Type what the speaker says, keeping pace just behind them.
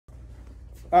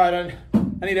All right,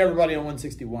 I need everybody on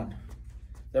 161. Is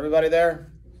everybody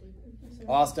there?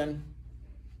 Austin?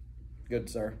 Good,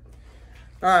 sir.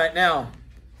 All right, now,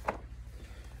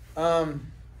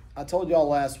 I told y'all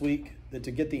last week that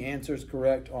to get the answers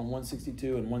correct on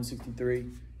 162 and 163,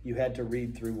 you had to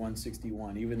read through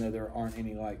 161, even though there aren't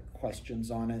any like questions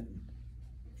on it,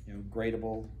 you know,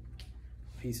 gradable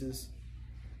pieces.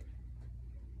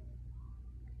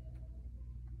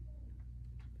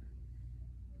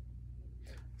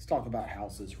 Let's talk about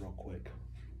houses real quick.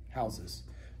 Houses.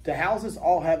 Do houses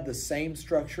all have the same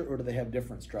structure, or do they have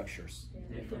different structures?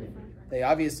 They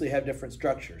obviously have different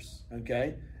structures,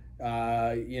 okay?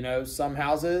 You know, some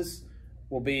houses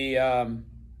will be,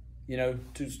 you know,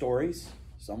 2 stories.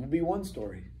 Some will be 1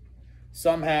 story.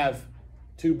 Some have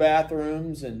 2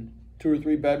 bathrooms and 2 or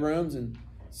 3 bedrooms, and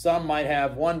some might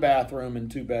have 1 bathroom and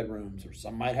 2 bedrooms, or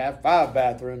some might have 5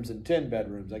 bathrooms and 10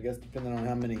 bedrooms, I guess, depending on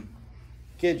how many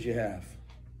kids you have,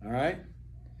 all right?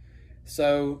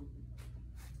 So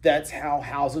that's how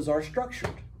houses are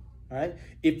structured, all right?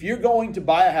 If you're going to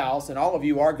buy a house, and all of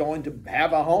you are going to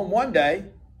have a home one day,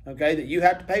 okay, that you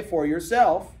have to pay for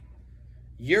yourself,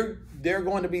 there are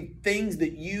going to be things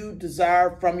that you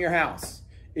desire from your house.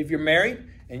 If you're married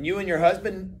and you and your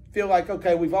husband feel like,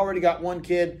 okay, we've already got 1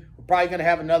 kid, we're probably going to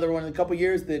have another one in a couple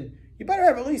years, then you better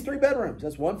have at least 3 bedrooms.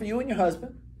 That's 1 for you and your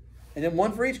husband, and then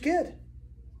 1 for each kid.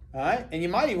 All right, and you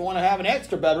might even want to have an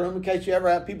extra bedroom in case you ever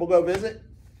have people go visit,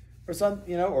 or some,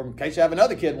 you know, or in case you have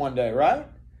another kid one day, right?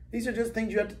 These are just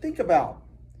things you have to think about.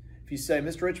 If you say,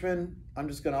 Mr. Richmond, I'm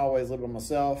just going to always live by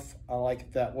myself, I like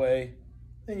it that way,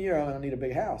 then you're going to need a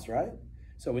big house, right?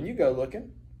 So when you go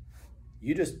looking,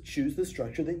 you just choose the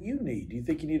structure that you need. Do you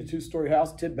think you need a 2-story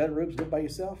house, 10 bedrooms, live by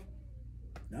yourself?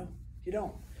 No, you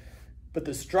don't. But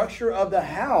the structure of the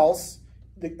house,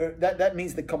 that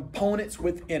means the components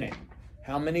within it.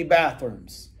 How many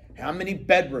bathrooms? How many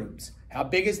bedrooms? How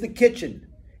big is the kitchen?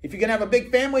 If you're going to have a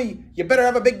big family, you better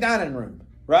have a big dining room,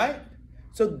 right?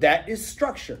 So that is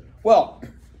structure. Well,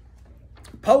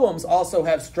 poems also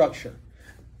have structure.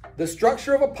 The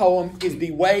structure of a poem is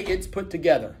the way it's put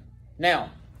together.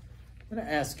 Now, I'm going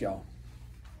to ask y'all,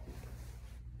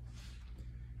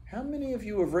 how many of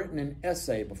you have written an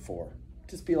essay before?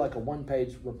 Just be like a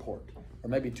 1-page report, or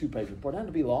maybe a 2-page report. It doesn't have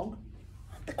to be long.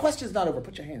 The question's not over.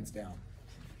 Put your hands down.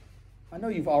 I know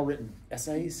you've all written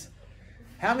essays.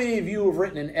 How many of you have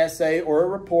written an essay or a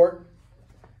report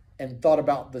and thought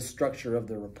about the structure of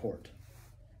the report?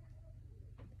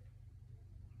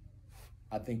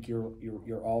 I think you're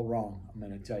all wrong. I'm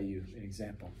going to tell you an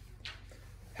example.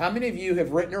 How many of you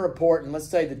have written a report, and let's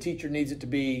say the teacher needs it to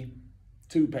be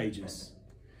 2 pages,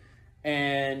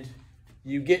 and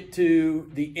you get to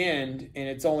the end and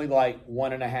it's only like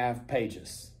 1.5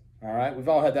 pages? All right, we've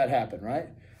all had that happen, right?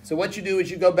 So what you do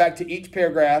is you go back to each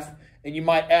paragraph and you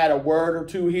might add a word or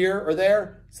 2 here or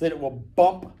there so that it will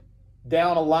bump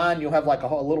down a line. You'll have like a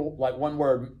little, like 1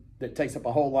 word that takes up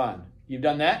a whole line. You've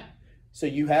done that? So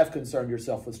you have concerned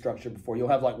yourself with structure before. You'll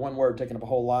have like 1 word taking up a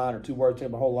whole line, or 2 words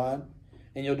taking up a whole line.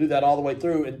 And you'll do that all the way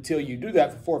through until you do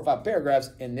that for 4 or 5 paragraphs,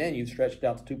 and then you've stretched it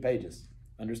out to 2 pages.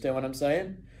 Understand what I'm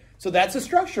saying? So that's a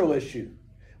structural issue.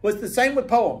 Well, it's the same with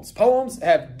poems. Poems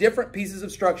have different pieces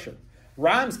of structure.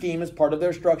 Rhyme scheme is part of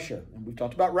their structure. And we've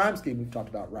talked about rhyme scheme. We've talked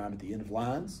about rhyme at the end of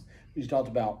lines. We've talked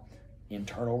about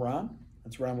internal rhyme.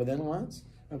 That's rhyme within lines.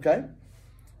 Okay?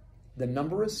 The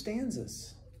number of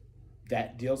stanzas.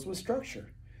 That deals with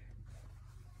structure.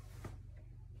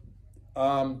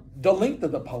 The length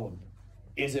of the poem.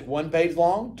 Is it 1 page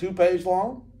long, 2 pages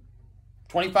long,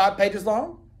 25 pages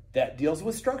long? That deals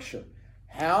with structure.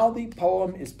 How the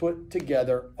poem is put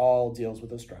together all deals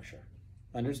with a structure.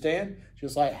 Understand?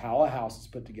 Just like how a house is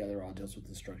put together all deals with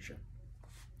the structure.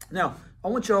 Now, I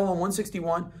want you all on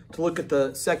 161 to look at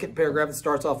the 2nd paragraph. It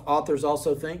starts off, authors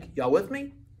also think. Y'all with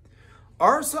me?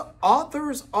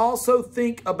 Authors also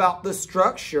think about the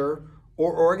structure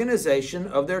or organization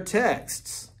of their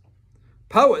texts.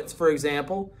 Poets, for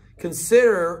example,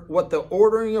 consider what the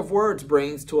ordering of words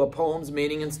brings to a poem's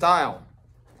meaning and style.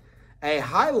 A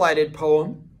light-hearted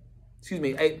poem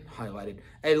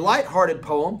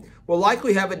will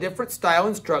likely have a different style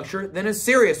and structure than a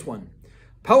serious one.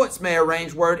 Poets may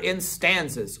arrange words in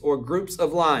stanzas or groups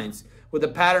of lines with a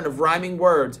pattern of rhyming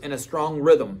words and a strong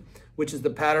rhythm, which is the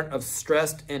pattern of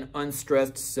stressed and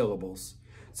unstressed syllables.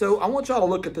 So I want y'all to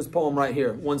look at this poem right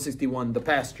here, 161, The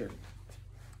Pasture.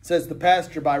 It says The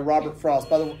Pasture by Robert Frost.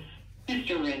 By the way,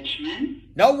 Mr. Richmond.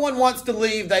 No one wants to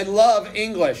leave. They love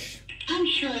English. I'm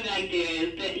sure they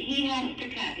do, but he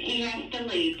has to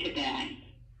leave today.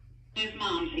 His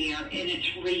mom's here, and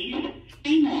it's Reese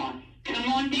Seymour.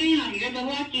 Come on down. You're the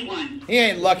lucky one. He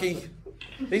ain't lucky.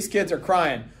 These kids are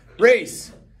crying.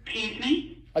 Reese. Excuse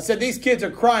me? I said these kids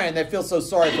are crying. They feel so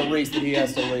sorry for Reese that he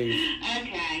has to leave.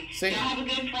 Okay. See? Y'all have a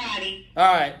good Friday.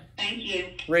 All right. Thank you.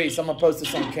 Reese, I'm going to post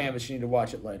this on Canvas. You need to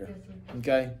watch it later.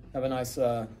 Okay? Have a nice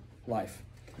life.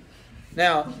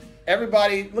 Now,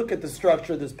 everybody, look at the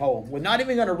structure of this poem. We're not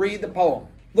even going to read the poem.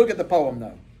 Look at the poem,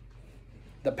 though.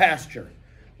 The pasture.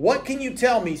 What can you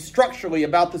tell me structurally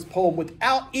about this poem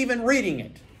without even reading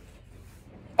it?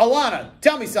 Alana,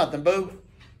 tell me something, boo.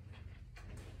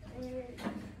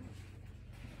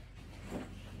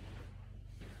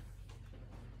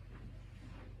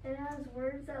 It has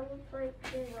words that look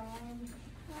like they rhyme.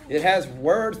 It has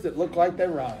words that look like they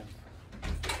rhyme.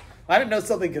 I didn't know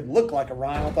something could look like a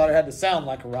rhyme. I thought it had to sound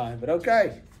like a rhyme, but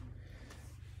okay.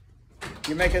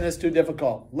 You're making this too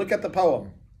difficult. Look at the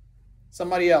poem.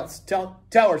 Somebody else. Tell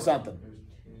her something.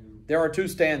 There are 2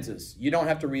 stanzas. You don't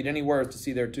have to read any words to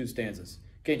see there are 2 stanzas.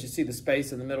 Can't you see the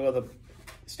space in the middle of the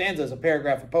stanza is a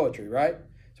paragraph of poetry, right?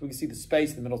 So we can see the space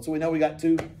in the middle. So we know we got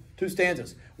two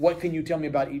stanzas. What can you tell me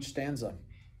about each stanza?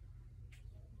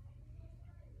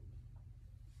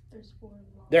 There's 4 lines.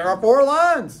 There are 4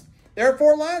 lines. There are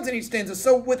 4 lines in each stanza.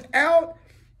 So without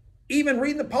even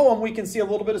reading the poem, we can see a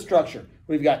little bit of structure.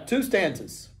 We've got 2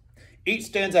 stanzas. Each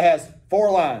stanza has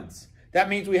 4 lines. That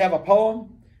means we have a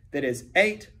poem that is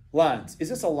 8 lines. Is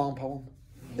this a long poem?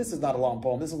 This is not a long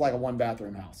poem. This is like a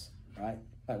 1-bathroom house, right?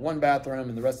 Like 1 bathroom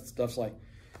and the rest of the stuff's like,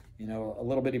 you know, a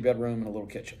little bitty bedroom and a little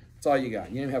kitchen. That's all you got.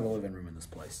 You don't even have a living room in this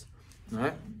place, all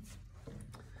right?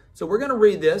 So we're going to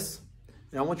read this.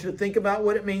 And I want you to think about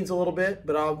what it means a little bit,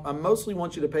 but I mostly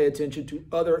want you to pay attention to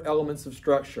other elements of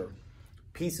structure,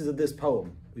 pieces of this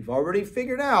poem. We've already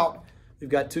figured out we've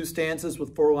got 2 stanzas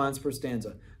with 4 lines per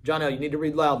stanza. John L., you need to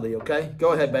read loudly, okay?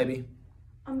 Go ahead, baby.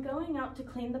 I'm going out to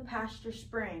clean the pasture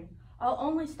spring. I'll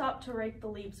only stop to rake the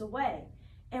leaves away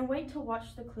and wait to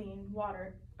watch the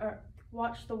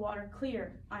water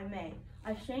clear, I may.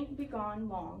 I shan't be gone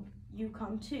long, you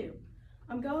come too.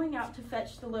 I'm going out to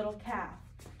fetch the little calf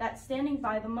that's standing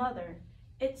by the mother.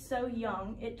 It's so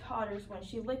young, it totters when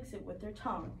she licks it with her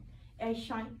tongue. I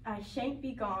shan't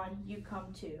be gone, you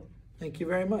come too. Thank you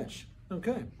very much.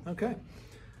 Okay.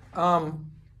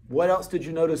 What else did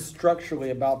you notice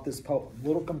structurally about this poem?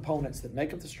 Little components that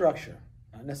make up the structure.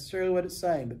 Not necessarily what it's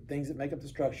saying, but things that make up the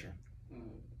structure.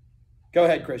 Go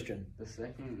ahead, Christian. The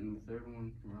second and the third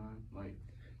one rhyme, like...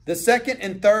 The second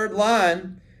and third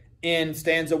line in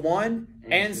stanza 1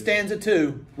 and stanza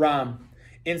 2 rhyme.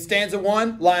 In stanza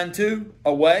 1, line 2,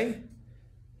 away.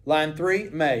 Line 3,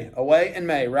 may. Away and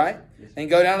may, right? Yes. And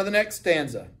go down to the next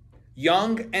stanza.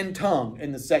 Young and tongue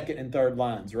in the second and third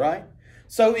lines, right?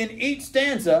 So in each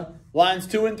stanza, lines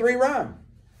 2 and 3 rhyme.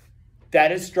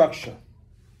 That is structure.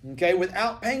 Okay?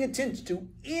 Without paying attention to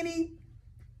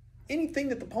anything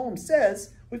that the poem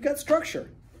says, we've got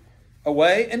structure.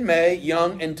 Away and may,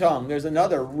 young and tongue. There's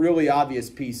another really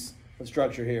obvious piece of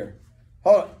structure here.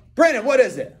 Hold on. Brandon, what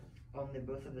is it? They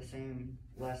both have the same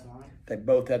last line. They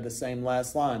both have the same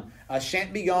last line. I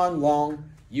shan't be gone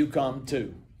long, you come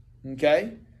too.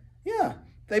 Okay? Yeah,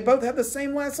 they both have the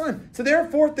same last line. So there are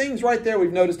 4 things right there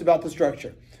we've noticed about the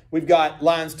structure. We've got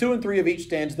lines 2 and 3 of each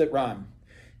stanza that rhyme.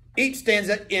 Each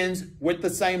stanza ends with the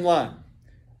same line.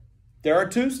 There are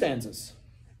 2 stanzas.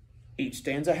 Each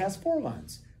stanza has 4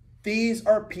 lines. These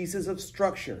are pieces of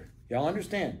structure. Y'all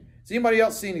understand? Does anybody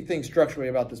else see anything structurally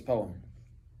about this poem?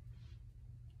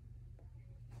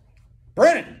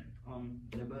 Brennan!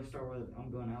 They both start with I'm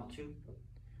going out to.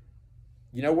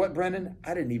 You know what, Brennan?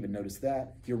 I didn't even notice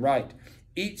that. You're right.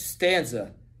 Each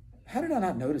stanza, how did I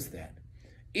not notice that?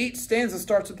 Each stanza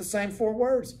starts with the same 4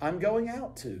 words. I'm going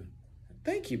out to.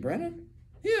 Thank you, Brennan.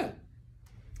 Yeah.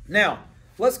 Now,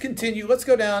 let's continue. Let's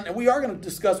go down, and we are going to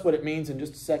discuss what it means in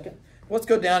just a second. Let's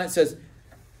go down. It says,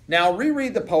 now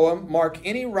reread the poem. Mark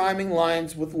any rhyming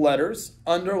lines with letters.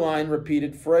 Underline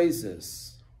repeated phrases.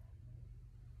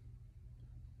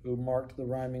 Who marked the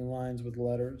rhyming lines with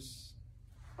letters?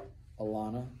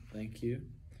 Alana, thank you.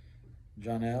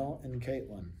 Janelle and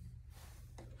Caitlin.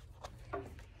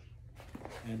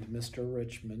 And Mr.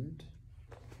 Richmond.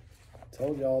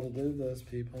 Told y'all to do this,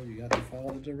 people. You got to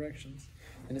follow the directions.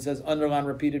 And it says underline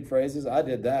repeated phrases. I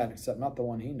did that, except not the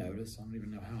one he noticed. I don't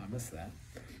even know how I missed that.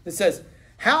 It says,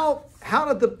 how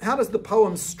does the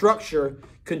poem's structure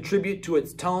contribute to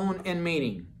its tone and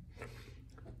meaning?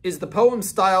 Is the poem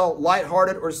style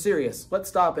lighthearted or serious? Let's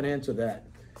stop and answer that.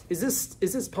 Is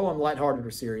this poem lighthearted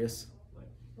or serious?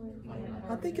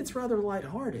 I think it's rather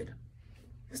lighthearted.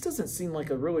 This doesn't seem like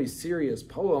a really serious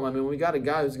poem. I mean, we got a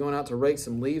guy who's going out to rake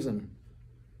some leaves and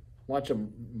watch a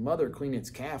mother clean its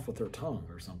calf with her tongue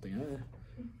or something.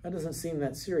 That doesn't seem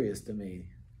that serious to me.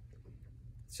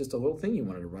 It's just a little thing you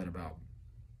wanted to write about.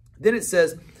 Then it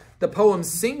says, the poem's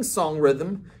sing-song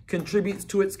rhythm contributes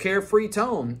to its carefree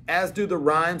tone, as do the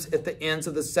rhymes at the ends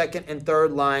of the second and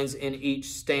third lines in each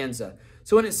stanza.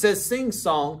 So when it says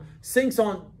sing-song,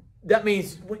 that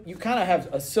means you kind of have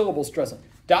a syllable stress.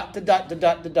 Dot, dot, dot, dot,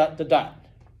 dot, dot, dot.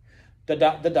 Dot,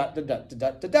 dot, dot, dot, dot,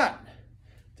 dot, dot, dot.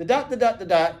 The dot, the dot, the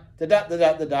dot, the dot, the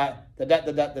dot, the dot, the dot,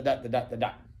 the dot, the dot, the dot, the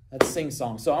dot. That's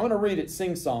sing-song. So I'm going to read it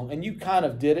sing-song, and you kind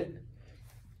of did it.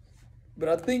 But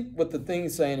I think what the thing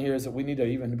is saying here is that we need to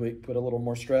even put a little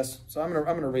more stress. So I'm going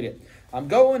to read it. I'm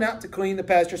going out to clean the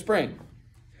pasture spring.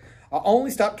 I'll only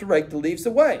stop to rake the leaves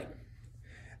away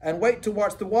and wait to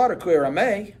watch the water clear. I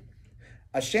may.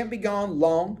 I shan't be gone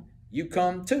long. You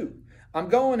come too. I'm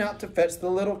going out to fetch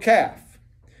the little calf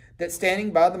that's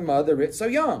standing by the mother. It's so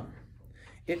young.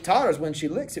 It totters when she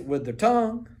licks it with her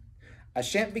tongue. I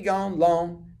shan't be gone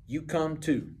long. You come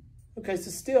too. Okay,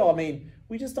 so still, I mean,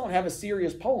 we just don't have a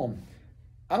serious poem.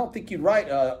 I don't think you'd write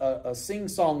a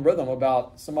sing-song rhythm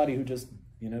about somebody who just,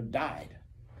 died,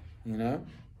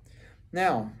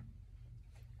 Now,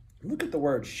 look at the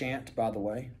word shan't, by the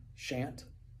way. Shan't.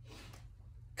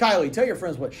 Kylie, tell your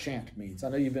friends what shan't means. I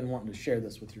know you've been wanting to share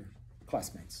this with your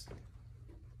classmates.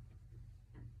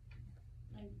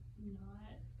 Like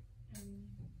not and...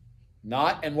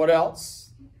 Not, and what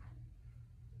else?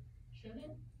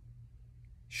 Shouldn't?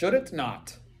 Shouldn't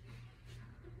not.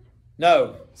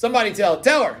 No. Somebody tell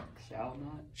her. Shall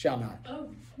not. Shall not. Oh.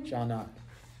 Shall not.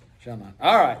 Shall not.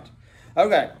 All right.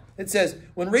 Okay. It says,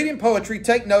 when reading poetry,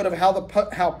 take note of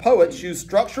how poets use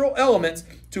structural elements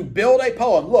to build a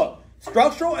poem. Look,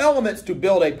 structural elements to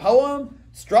build a poem,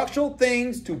 structural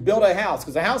things to build a house.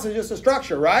 Because a house is just a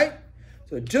structure, right?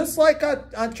 So just like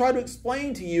I tried to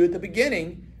explain to you at the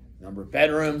beginning, number of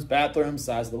bedrooms, bathrooms,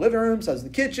 size of the living room, size of the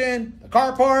kitchen, the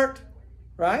car part,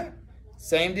 right?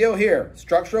 Same deal here,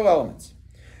 structural elements.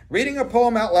 Reading a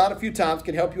poem out loud a few times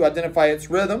can help you identify its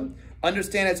rhythm,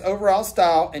 understand its overall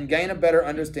style, and gain a better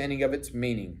understanding of its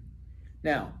meaning.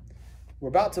 Now, we're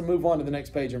about to move on to the next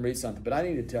page and read something, but I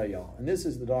need to tell y'all, and this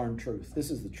is the darn truth.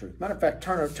 This is the truth. Matter of fact,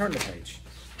 turn the page.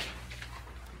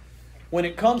 When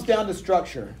it comes down to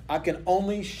structure, I can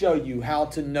only show you how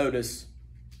to notice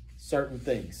certain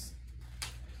things.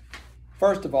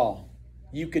 First of all,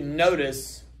 you can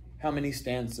notice how many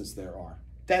stanzas there are.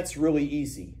 That's really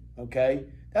easy, okay?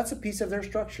 That's a piece of their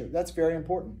structure. That's very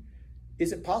important.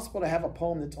 Is it possible to have a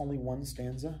poem that's only one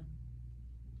stanza?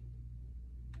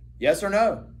 Yes or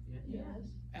no? Yes.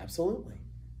 Absolutely.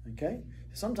 Okay?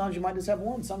 Sometimes you might just have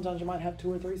one. Sometimes you might have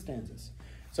 2 or 3 stanzas.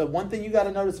 So one thing you got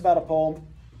to notice about a poem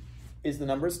is the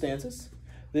number of stanzas.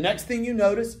 The next thing you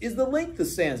notice is the length of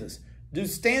stanzas. Do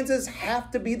stanzas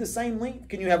have to be the same length?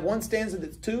 Can you have one stanza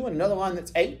that's 2 and another line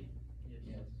that's 8?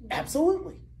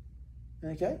 Absolutely.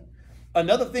 Okay?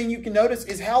 Another thing you can notice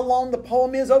is how long the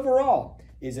poem is overall.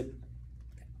 Is it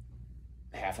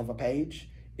half of a page?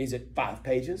 Is it 5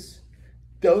 pages?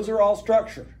 Those are all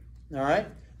structure. All right?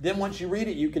 Then once you read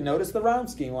it, you can notice the rhyme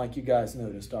scheme like you guys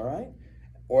noticed. All right?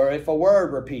 Or if a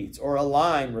word repeats, or a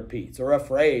line repeats, or a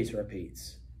phrase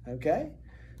repeats. Okay?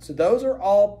 So those are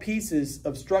all pieces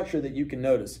of structure that you can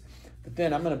notice. But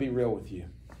then I'm going to be real with you.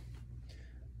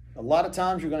 A lot of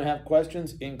times you're going to have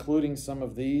questions, including some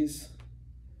of these,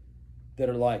 that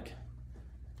are like,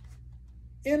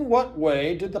 in what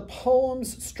way did the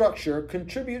poem's structure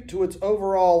contribute to its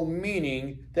overall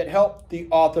meaning that helped the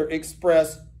author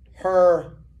express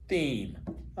her theme?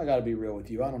 I got to be real with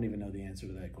you. I don't even know the answer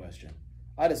to that question.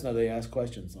 I just know they ask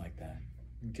questions like that.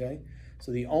 Okay?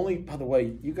 So the only, by the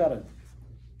way, you have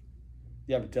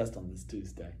a test on this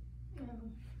Tuesday.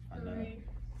 I know. Right.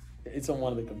 It's on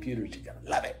one of the computers. You're going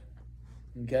to love it.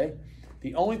 Okay?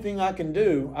 The only thing I can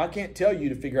do, I can't tell you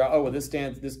to figure out, oh, well, this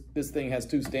thing has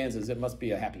 2 stanzas. It must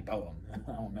be a happy poem. I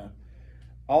don't know.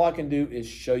 All I can do is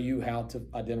show you how to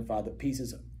identify the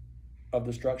pieces of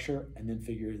the structure and then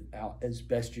figure it out as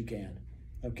best you can.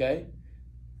 Okay?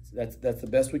 That's the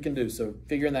best we can do. So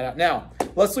figuring that out. Now,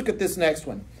 let's look at this next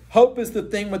one. Hope is the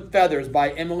Thing with Feathers by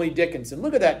Emily Dickinson.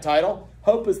 Look at that title.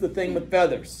 Hope is the Thing with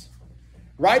Feathers.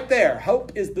 Right there.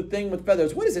 Hope is the thing with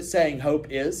feathers. What is it saying hope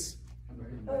is?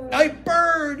 A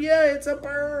bird. Yeah, it's a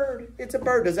bird. It's a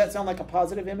bird. Does that sound like a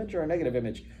positive image or a negative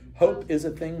image? Hope is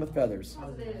a thing with feathers.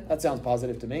 Positive. That sounds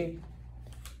positive to me.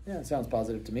 Yeah, it sounds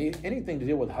positive to me. Anything to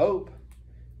deal with hope,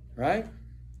 right?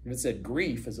 If it said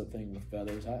grief is a thing with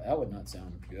feathers, that would not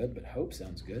sound good, but hope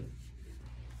sounds good.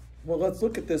 Well, let's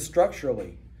look at this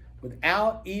structurally.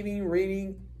 Without even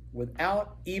reading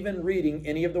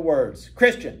any of the words.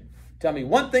 Christian, tell me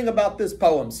one thing about this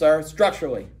poem, sir,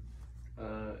 structurally.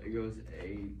 It goes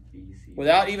A, B, C.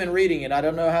 Without even reading it. I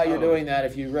don't know how you're doing that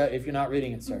if you're not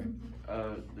reading it, sir.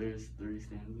 There's 3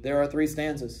 stanzas. There are 3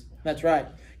 stanzas. That's right.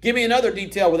 Give me another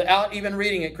detail without even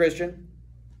reading it, Christian.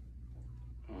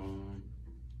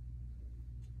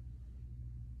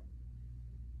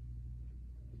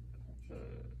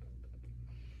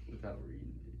 Without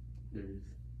reading it,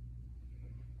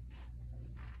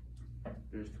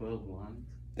 there's 12 lines.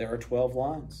 There are 12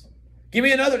 lines. Give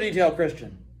me another detail,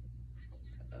 Christian.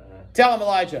 Tell him,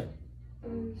 Elijah.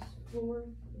 There's 4.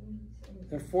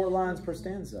 There are 4 lines per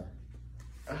stanza.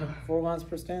 4 lines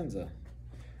per stanza.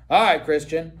 All right,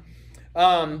 Christian.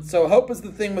 So hope is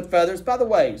the thing with feathers. By the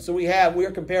way, so we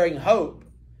are comparing hope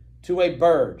to a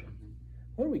bird.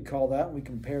 What do we call that? We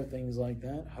compare things like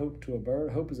that. Hope to a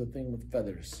bird. Hope is a thing with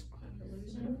feathers.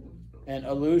 An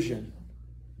illusion.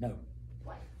 No.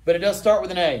 But it does start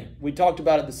with an A. We talked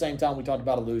about it at the same time we talked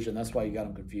about illusion. That's why you got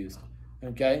them confused.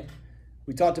 Okay?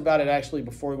 We talked about it actually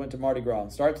before we went to Mardi Gras.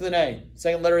 Starts with an A.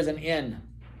 Second letter is an N.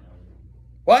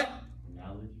 What?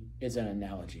 Analogy. It's an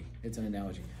analogy. It's an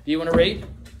analogy. Do you want to read?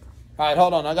 All right,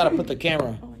 hold on. I got to put the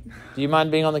camera. Do you mind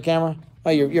being on the camera?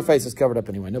 Oh, your face is covered up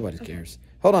anyway. Nobody cares.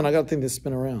 Hold on. I got to think this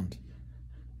spin around.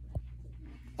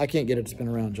 I can't get it to spin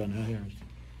around, John. Here.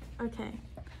 Okay.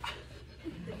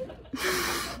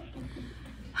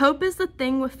 Hope is the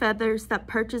thing with feathers that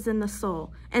perches in the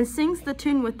soul, and sings the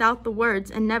tune without the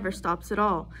words, and never stops at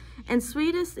all. And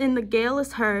sweetest in the gale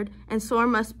is heard, and sore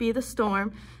must be the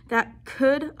storm, that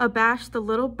could abash the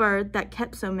little bird that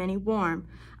kept so many warm.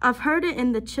 I've heard it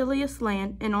in the chilliest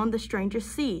land, and on the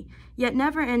strangest sea, yet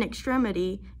never in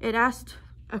extremity it asked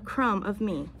a crumb of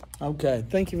me. Okay,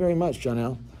 thank you very much,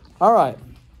 Jonelle. All right,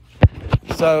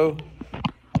 so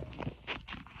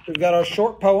we've got our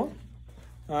short poem.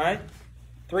 All right.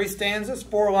 3 stanzas,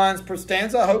 4 lines per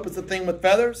stanza. Hope is the thing with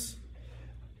feathers.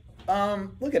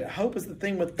 Look at it. Hope is the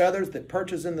thing with feathers that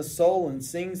perches in the soul and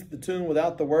sings the tune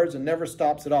without the words and never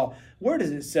stops at all. Where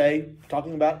does it say?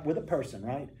 Talking about with a person,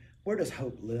 right? Where does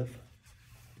hope live?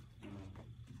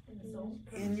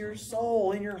 In your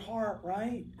soul, in your heart,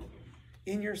 right?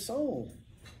 In your soul.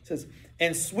 It says,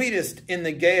 and sweetest in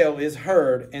the gale is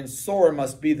heard, and sore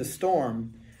must be the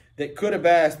storm that could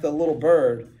abash the little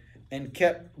bird and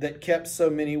kept so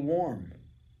many warm.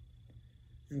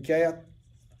 Okay?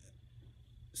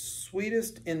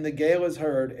 Sweetest in the gale is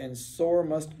heard, and sore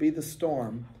must be the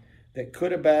storm that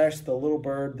could abash the little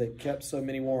bird that kept so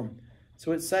many warm.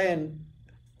 So it's saying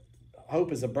hope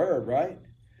is a bird, right?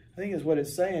 I think is what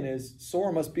it's saying is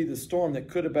sore must be the storm that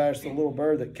could abash the little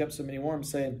bird that kept so many warm,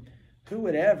 saying, who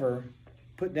would ever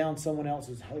put down someone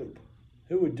else's hope?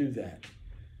 Who would do that?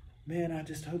 Man, I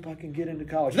just hope I can get into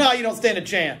college. No, you don't stand a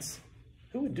chance.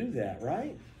 Who would do that,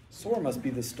 right? Sore must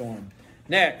be the storm.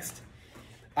 Next.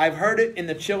 I've heard it in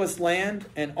the chillest land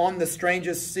and on the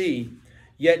strangest sea,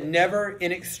 yet never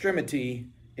in extremity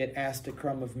it asked a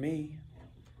crumb of me.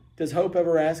 Does hope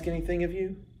ever ask anything of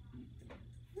you?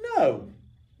 No.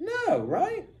 No,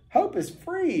 right? Hope is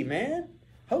free, man.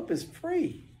 Hope is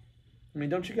free. I mean,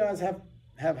 don't you guys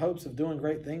have hopes of doing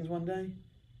great things one day?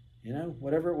 You know,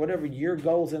 whatever your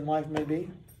goals in life may be,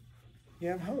 you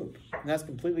have hope. And that's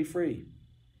completely free.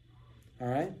 All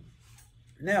right?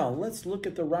 Now, let's look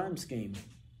at the rhyme scheme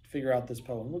to figure out this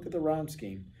poem. Look at the rhyme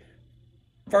scheme.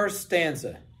 First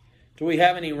stanza. Do we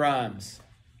have any rhymes?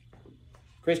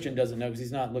 Christian doesn't know because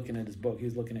he's not looking at his book.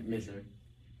 He's looking at me. Yes, sir.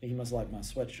 He must like my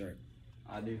sweatshirt.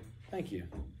 I do. Thank you.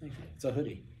 Thank you. It's a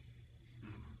hoodie.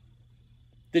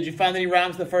 Did you find any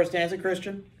rhymes in the first stanza,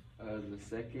 Christian? The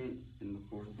second and the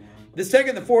fourth line. The second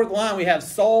and the fourth line, we have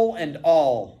soul and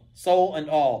all. Soul and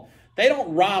all. They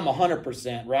don't rhyme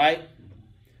 100%, right?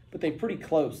 But they're pretty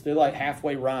close. They're like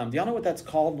halfway rhyme. Do y'all know what that's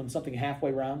called when something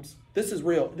halfway rhymes? This is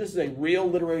real. This is a real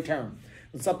literary term.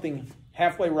 When something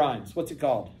halfway rhymes. What's it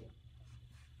called?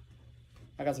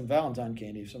 I got some Valentine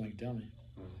candy if somebody can tell me.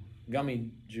 Gummy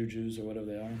jujus or whatever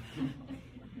they are.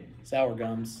 Sour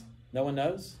gums. No one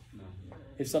knows? No.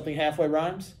 If something halfway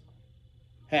rhymes?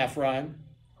 Half rhyme.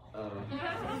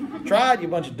 Tried, you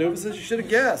bunch of doofuses. You should have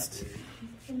guessed.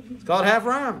 It's called half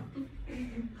rhyme.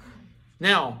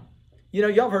 Now, you know,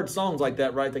 y'all have heard songs like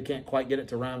that, right? They can't quite get it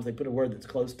to rhymes. They put a word that's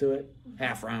close to it.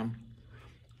 Half rhyme.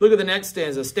 Look at the next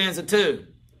stanza. Stanza 2.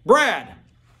 Brad,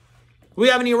 do we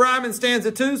have any rhyme in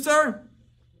stanza 2, sir?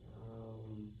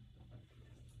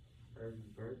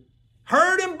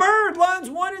 Herd and bird, lines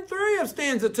 1 and 3 of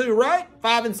stanza 2, right?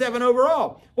 5 and 7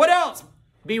 overall. What else?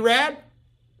 B-Rad?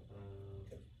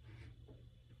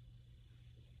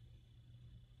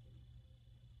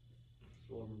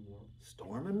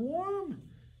 Storm and warm.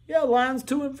 Yeah, lines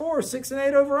 2 and 4, 6 and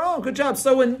 8 overall. Good job.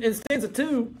 So in stanza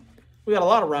 2, we got a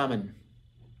lot of rhyming.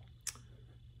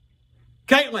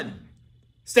 Caitlin,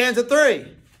 stanza 3.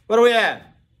 What do we have?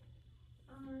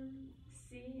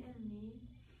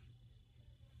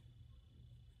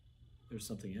 There's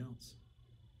something else.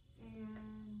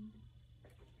 And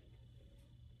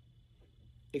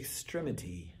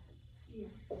Extremity. yeah.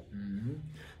 Mm-hmm.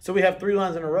 So we have 3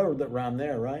 lines in a row that rhyme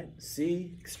there, right?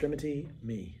 See, extremity,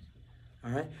 me.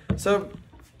 All right. So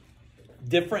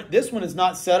different. This one is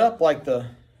not set up like the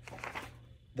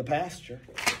pasture.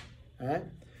 All right.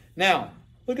 Now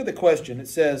look at the question. It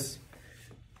says,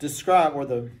 describe, or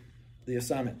the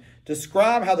assignment.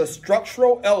 Describe how the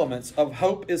structural elements of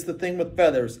Hope is the Thing with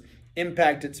Feathers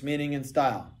impact its meaning and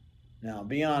style. Now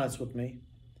be honest with me.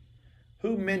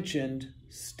 Who mentioned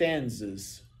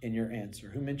stanzas in your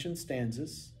answer? Who mentioned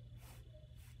stanzas?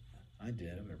 I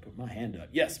did. I better put my hand up.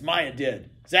 Yes, Maya did.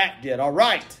 Zach did. All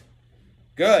right.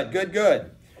 Good, good,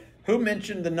 good. Who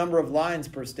mentioned the number of lines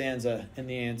per stanza in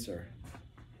the answer?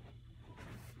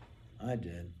 I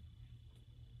did.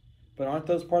 But aren't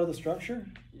those part of the structure?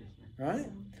 Yes, Right?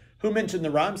 Who mentioned the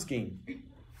rhyme scheme?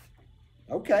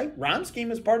 Okay, rhyme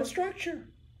scheme is part of structure.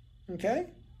 Okay?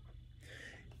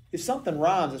 If something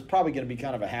rhymes, it's probably going to be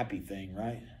kind of a happy thing,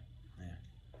 right? Yeah.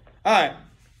 All right.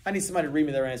 I need somebody to read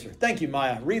me their answer. Thank you,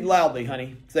 Maya. Read loudly,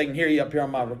 honey, so they can hear you up here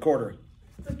on my recorder.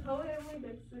 The poet Emily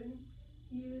Dixon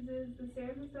uses the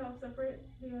stanzas to help separate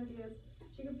the ideas.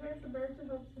 She compares the verse to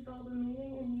help to follow the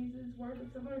meaning and uses words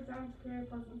with similar sounds to create a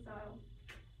pleasant style.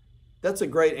 That's a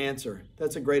great answer.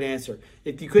 That's a great answer.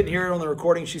 If you couldn't hear it on the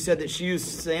recording, she said that she used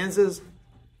stanzas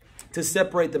to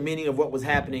separate the meaning of what was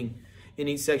happening in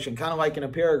each section. Kind of like in a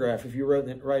paragraph, if you're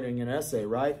writing an essay,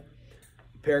 right?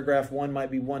 Paragraph 1 might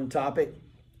be one topic.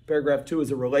 Paragraph 2 is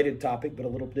a related topic, but a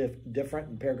little different.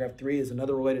 And paragraph 3 is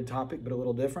another related topic, but a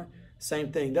little different.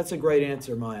 Same thing. That's a great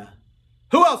answer, Maya.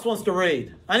 Who else wants to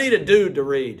read? I need a dude to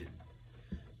read.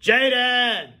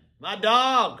 Jaden, my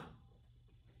dog.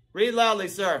 Read loudly,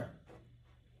 sir.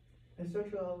 The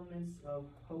structural elements of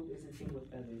Hope is a Thing with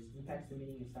Feathers impacts the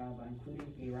meaning and style by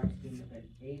including a rhyme scheme with an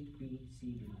A, B,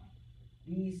 C,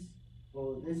 D.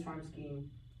 This rhyme scheme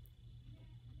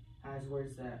has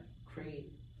words that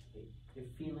create a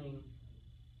feeling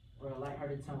or a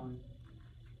lighthearted tone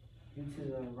due to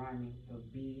the rhyming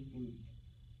of B and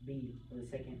B for the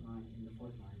second line and the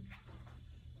fourth line.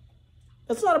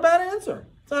 That's not a bad answer.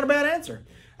 It's not a bad answer.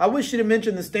 I wish you'd have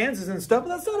mentioned the stanzas and stuff,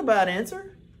 but that's not a bad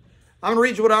answer. I'm going to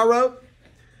read you what I wrote.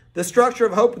 The structure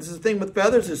of Hope is a Thing with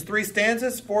Feathers is 3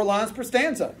 stanzas, 4 lines per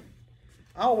stanza.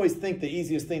 I always think the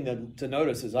easiest thing to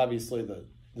notice is obviously the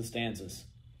stanzas.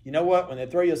 You know what? When they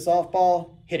throw you a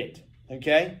softball, hit it.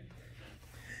 Okay?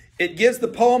 It gives the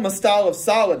poem a style of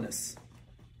solidness.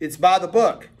 It's by the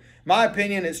book. My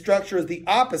opinion, its structure is the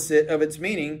opposite of its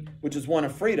meaning, which is one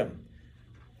of freedom.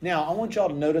 Now, I want y'all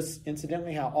to notice,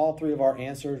 incidentally, how all 3 of our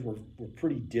answers were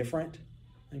pretty different.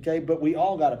 Okay? But we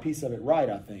all got a piece of it right,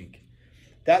 I think.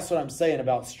 That's what I'm saying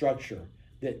about structure.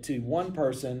 That to one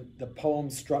person, the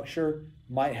poem's structure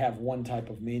might have one type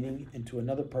of meaning, and to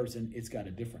another person, it's got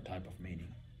a different type of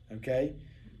meaning. Okay?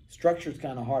 Structure is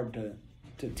kind of hard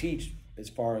to teach as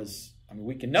far as, I mean,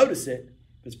 we can notice it,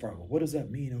 but as far as, well, what does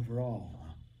that mean overall?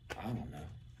 I don't know.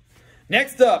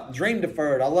 Next up, Dream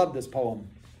Deferred. I love this poem.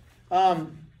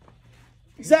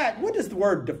 Zach, what does the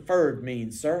word deferred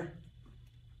mean, sir?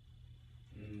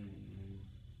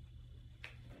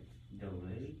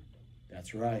 Delay.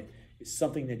 That's right. It's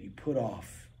something that you put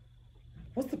off.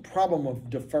 What's the problem of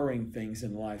deferring things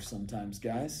in life sometimes,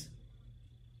 guys?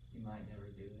 You might never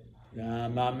do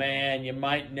it. My man, you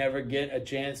might never get a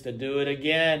chance to do it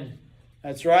again.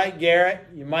 That's right, Garrett.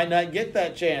 You might not get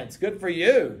that chance. Good for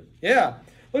you. Yeah.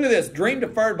 Look at this. Dream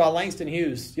Deferred by Langston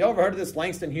Hughes. Y'all ever heard of this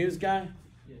Langston Hughes guy?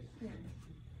 Yes.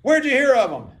 Where'd you hear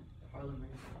of him? Harlem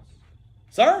Renaissance.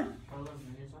 Sir? Harlem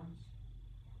Renaissance?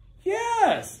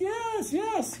 Yes.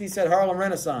 He said Harlem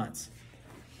Renaissance.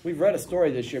 We've read a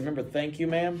story this year. Remember Thank You,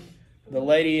 Ma'am? The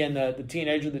lady and the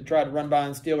teenager that tried to run by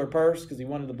and steal her purse because he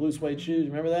wanted the blue suede shoes.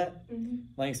 Remember that? Mm-hmm.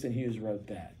 Langston Hughes wrote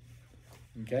that.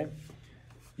 Okay.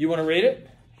 You want to read it?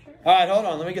 Sure. All right, hold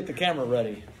on. Let me get the camera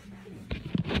ready.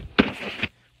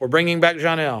 We're bringing back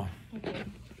Janelle. Okay.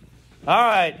 All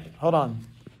right. Hold on.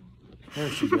 There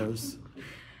she goes.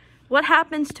 What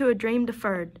happens to a dream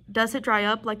deferred? Does it dry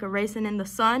up like a raisin in the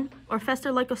sun, or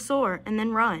fester like a sore and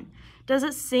then run? Does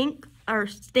it sink or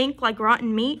stink like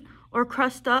rotten meat, or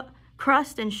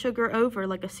crust and sugar over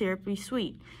like a syrupy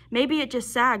sweet? Maybe it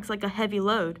just sags like a heavy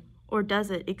load, or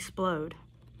does it explode?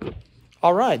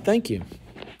 All right. Thank you.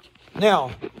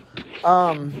 Now,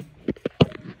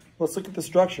 let's look at the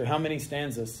structure. How many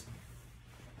stanzas?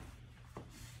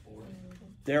 4.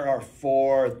 There are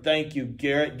 4. Thank you,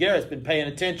 Garrett. Garrett's been paying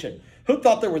attention. Who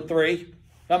thought there were 3?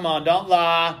 Come on, don't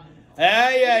lie.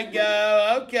 There you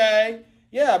go. Okay.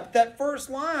 Yeah, but that first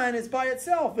line is by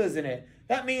itself, isn't it?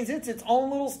 That means it's its own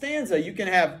little stanza. You can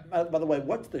have, by the way,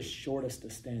 what's the shortest a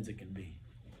stanza can be?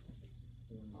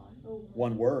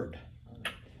 One word.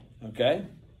 Okay?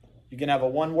 You can have a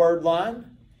one-word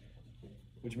line,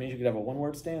 which means you could have a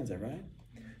one-word stanza, right?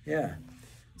 Yeah.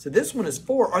 So this one is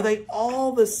 4. Are they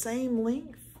all the same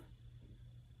length?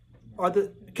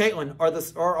 Caitlin,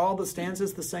 are all the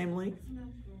stanzas the same length? No,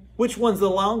 Which one's the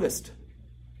longest?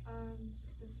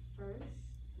 the first.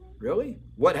 Really?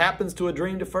 What happens to a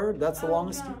dream deferred? That's the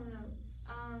longest? No.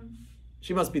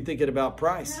 She must be thinking about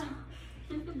price.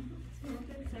 The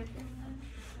second one.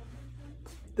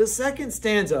 The second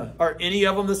stanza. Are any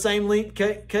of them the same length,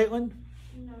 Caitlin?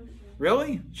 No, sir.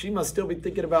 Really? She must still be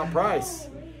thinking about price.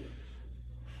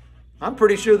 I'm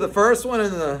pretty sure the first one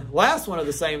and the last one are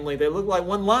the same length. They look like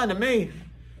one line to me.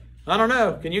 I don't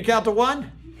know. Can you count to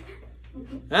 1?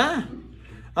 Huh?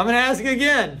 I'm going to ask you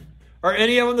again. Are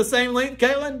any of them the same length,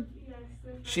 Caitlin? Yes,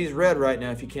 sir. She's red right now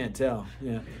if you can't tell.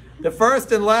 Yeah. The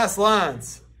first and last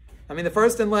lines. The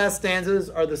first and last stanzas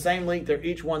are the same length. They're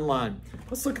each one line.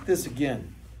 Let's look at this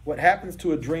again. What happens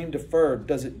to a dream deferred?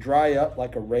 Does it dry up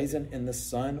like a raisin in the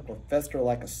sun, or fester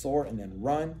like a sore and then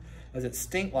run? Does it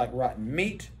stink like rotten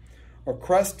meat, or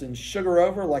crust and sugar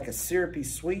over like a syrupy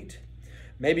sweet?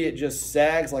 Maybe it just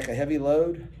sags like a heavy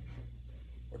load,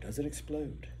 or does it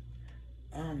explode?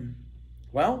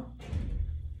 Well,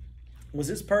 was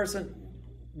this person,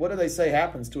 what do they say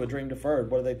happens to a dream deferred?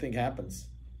 What do they think happens?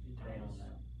 I don't know.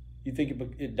 You think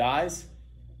it dies?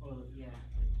 Well, yeah.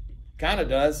 Kind of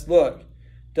does. Look,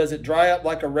 does it dry up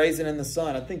like a raisin in the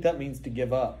sun? I think that means to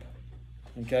give up.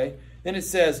 Okay? Then it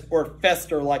says, or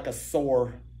fester like a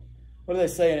sore. What are they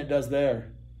saying it does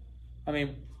there?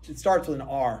 It starts with an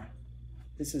R.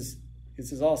 This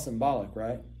is all symbolic,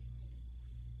 right?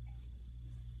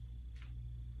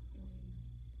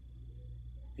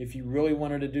 If you really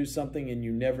wanted to do something and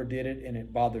you never did it and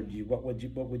it bothered you, what would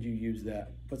you use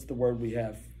that? What's the word we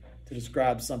have to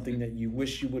describe something that you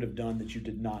wish you would have done that you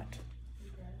did not?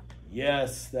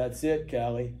 Yes, that's it,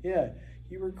 Callie. Yeah,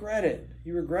 you regret it.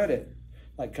 You regret it.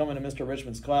 Like coming to Mr.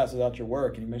 Richmond's class without your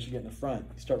work and he makes you get in the front.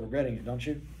 You start regretting it, don't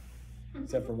you?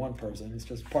 Except for one person. It's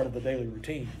just part of the daily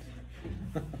routine.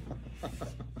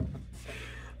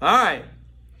 All right.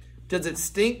 Does it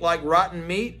stink like rotten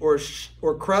meat, or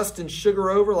crust and sugar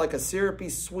over like a syrupy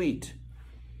sweet?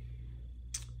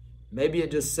 Maybe it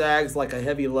just sags like a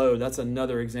heavy load. That's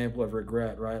another example of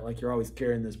regret, right? Like you're always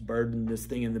carrying this burden, this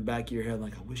thing in the back of your head,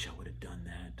 like, I wish I would have done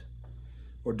that.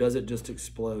 Or does it just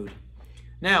explode?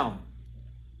 Now,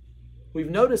 we've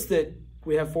noticed that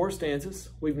we have 4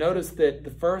 stanzas. We've noticed that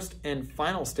the first and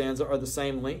final stanza are the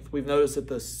same length. We've noticed that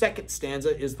the second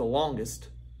stanza is the longest.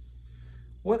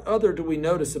 What other do we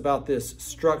notice about this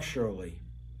structurally?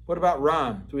 What about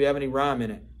rhyme? Do we have any rhyme in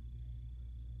it?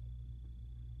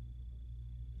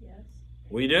 Yes.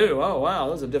 We do. Oh, wow.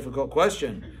 That's a difficult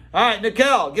question. All right,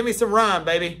 Nicole, give me some rhyme,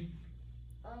 baby.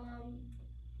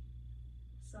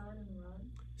 Sun and run.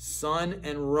 Sun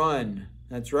and run.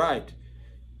 That's right.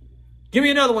 Give me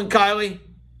another one, Kylie.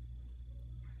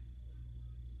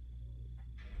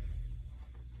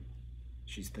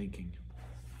 She's thinking.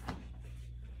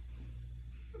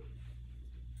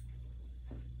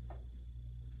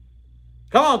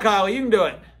 Come on, Kylie, you can do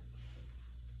it.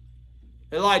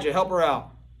 Elijah, help her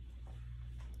out.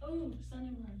 Oh, sun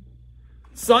and run.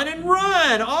 Sun and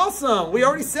run. Awesome. We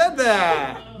already said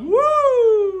that.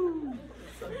 Woo!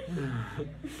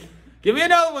 Give me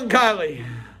another one, Kylie.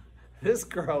 This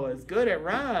girl is good at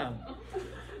rhyme.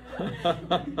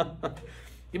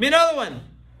 Give me another one.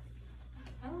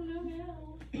 I don't know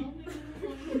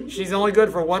now. She's only good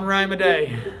for 1 rhyme a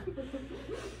day.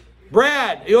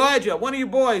 Brad, Elijah, one of you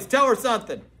boys, tell her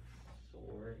something.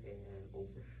 Sore and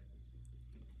over.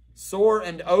 Sore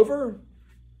and over?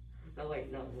 No,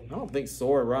 wait, no. Wait. I don't think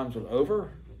sore rhymes with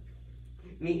over.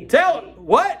 Meat and Tell sweet.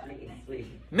 what? Meat and sweet.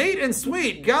 Meat and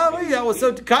sweet. Golly, that was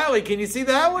so... Kylie, can you see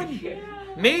that one?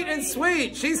 Meat and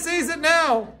sweet. She sees it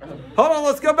now. Hold on,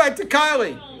 let's go back to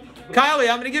Kylie. Kylie,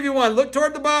 I'm going to give you one. Look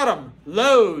toward the bottom.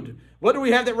 Load. What do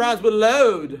we have that rhymes with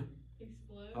load?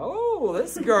 Oh,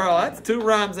 this girl, that's 2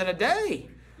 rhymes in a day.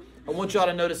 I want y'all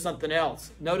to notice something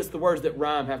else. Notice the words that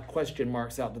rhyme have question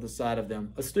marks out to the side of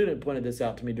them. A student pointed this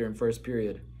out to me during first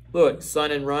period. Look,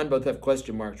 sun and run both have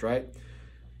question marks, right?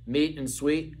 Meat and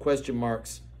sweet, question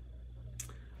marks.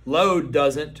 Load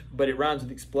doesn't, but it rhymes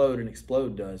with explode, and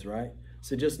explode does, right?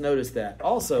 So just notice that.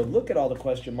 Also, look at all the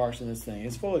question marks in this thing.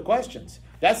 It's full of questions.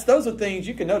 Those are things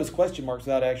you can notice question marks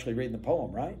without actually reading the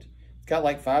poem, right? It's got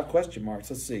like 5 question marks.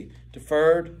 Let's see.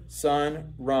 Deferred,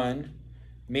 sun, run,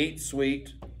 meat,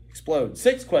 sweet, explode.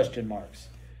 6 question marks.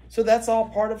 So that's all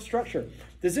part of structure.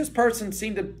 Does this person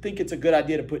seem to think it's a good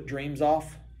idea to put dreams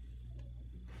off?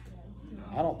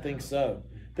 I don't think so.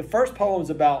 The first poem is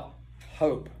about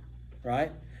hope,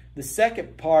 right? The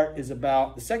second poem is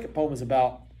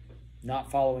about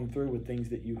not following through with things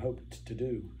that you hoped to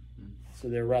do. So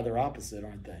they're rather opposite,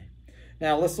 aren't they?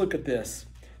 Now let's look at this.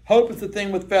 Hope is the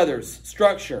thing with feathers.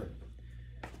 Structure.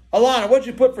 Alana, what'd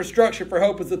you put for structure for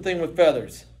hope is the thing with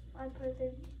feathers? I put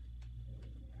it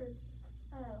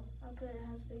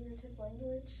has figurative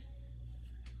language.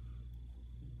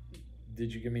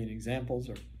 Did you give me any examples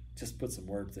or just put some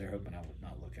words there hoping I would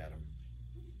not look at them?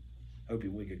 Hope you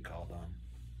would get called on.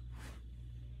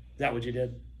 Is that what you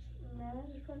did? No,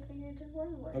 I just put figurative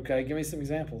language. Okay, give me some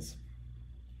examples.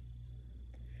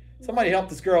 Somebody help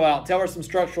this girl out. Tell her some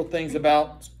structural things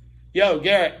about... Yo,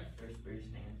 Garrett. There's 3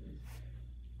 stanzas.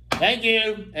 Thank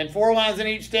you. And 4 lines in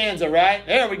each stanza, right?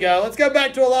 There we go. Let's go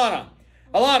back to Alana.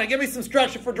 Alana, give me some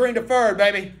structure for Dream Deferred,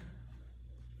 baby.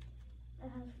 It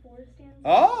has 4 stanzas.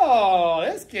 Oh,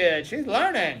 this kid. She's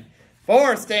learning.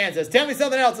 4 stanzas. Tell me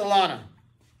something else, Alana.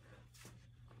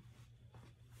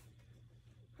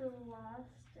 The last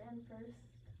and first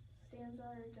stanza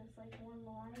are just like 1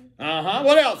 line. Uh-huh.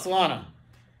 What else, Alana?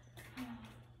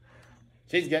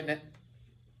 She's getting it.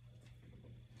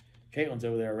 Caitlin's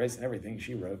over there erasing everything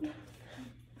she wrote.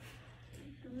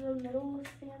 The middle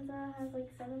stanza has like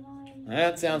 7 lines.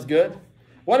 That sounds good.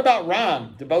 What about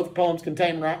rhyme? Do both poems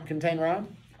contain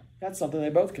rhyme? That's something they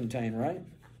both contain, right?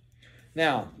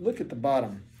 Now, look at the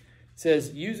bottom. It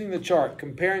says, using the chart,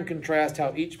 compare and contrast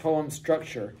how each poem's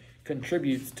structure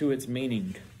contributes to its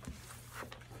meaning.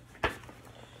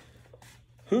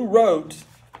 Who wrote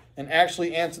and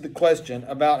actually answered the question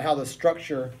about how the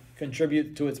structure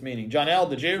contributes to its meaning? John L.,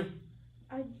 did you?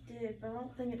 I did, but I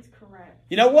don't think it's correct.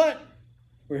 You know what?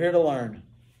 We're here to learn.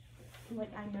 Like,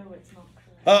 I know it's not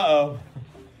correct. Uh-oh.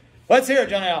 Let's hear it,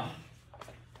 John L.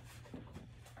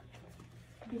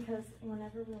 Because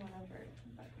whenever we went over it...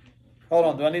 Hold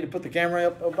on. Do I need to put the camera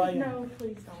up by you? No,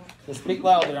 please don't. So speak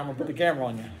loudly. I'm going to put the camera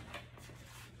on you.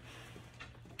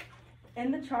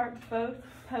 In the chart, both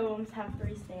poems have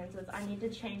 3 stanzas. I need to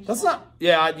change That's that. not...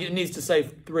 Yeah, it needs to say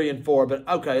 3 and 4, but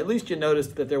okay. At least you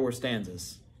noticed that there were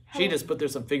stanzas. She just put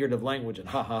there's some figurative language and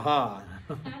ha ha ha.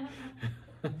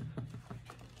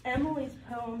 Emily's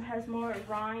poem has more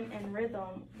rhyme and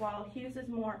rhythm, while Hughes is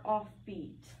more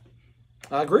offbeat.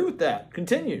 I agree with that.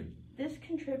 Continue. This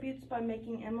contributes by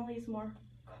making Emily's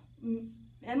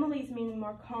meaning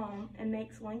more calm and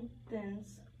makes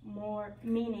Langton's more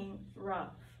meaning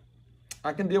rough.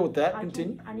 I can deal with that.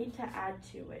 Continue. I need to add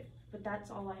to it, but that's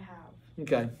all I have.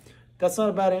 Okay. That's not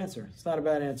a bad answer. It's not a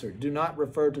bad answer. Do not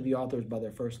refer to the authors by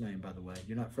their first name, by the way.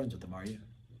 You're not friends with them, are you?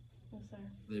 No, sir.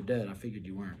 They're dead. I figured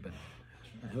you weren't, but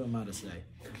who am I to say?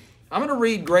 I'm going to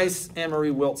read Grace Anne-Marie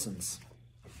Wilson's.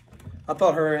 I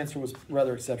thought her answer was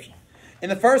rather exceptional. In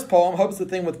the first poem, Hope's the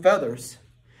Thing with Feathers,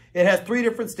 it has 3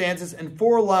 different stanzas and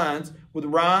 4 lines with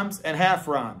rhymes and half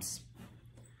rhymes.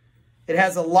 It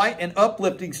has a light and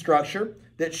uplifting structure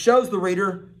that shows the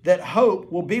reader that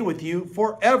hope will be with you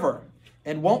forever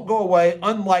and won't go away,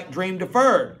 unlike Dream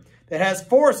Deferred, that has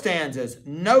 4 stanzas,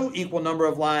 no equal number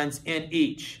of lines in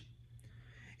each.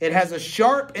 It has a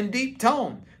sharp and deep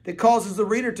tone that causes the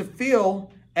reader to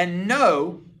feel and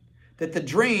know that the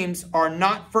dreams are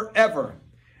not forever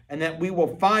and that we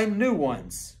will find new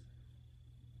ones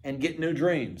and get new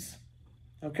dreams.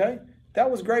 Okay?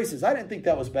 That was Grace's. I didn't think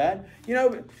that was bad. You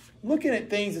know, looking at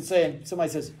things and saying,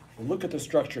 somebody says, well, look at the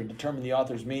structure and determine the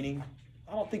author's meaning.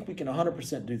 I don't think we can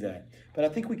 100% do that. But I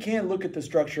think we can look at the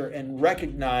structure and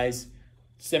recognize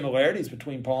similarities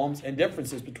between poems and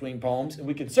differences between poems. And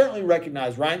we can certainly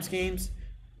recognize rhyme schemes,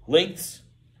 lengths,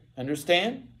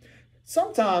 understand?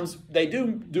 Sometimes they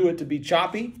do it to be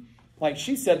choppy. Like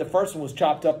she said, the first one was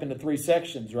chopped up into 3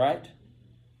 sections, right?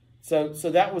 So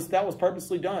that was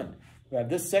purposely done. We have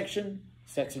this section,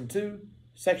 section 2,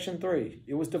 section 3.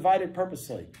 It was divided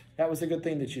purposely. That was a good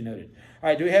thing that you noted. All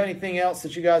right, do we have anything else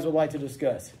that you guys would like to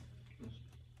discuss?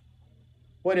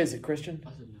 What is it, Christian?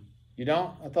 You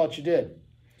don't? I thought you did.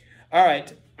 All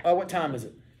right. What time is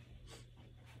it?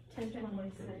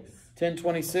 10:26.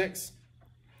 10:26.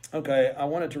 Okay, I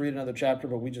wanted to read another chapter,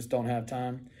 but we just don't have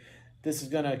time. This is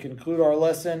going to conclude our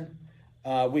lesson.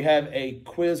 We have a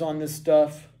quiz on this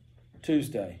stuff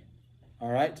Tuesday. All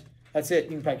right? That's it.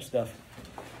 You can pack your stuff.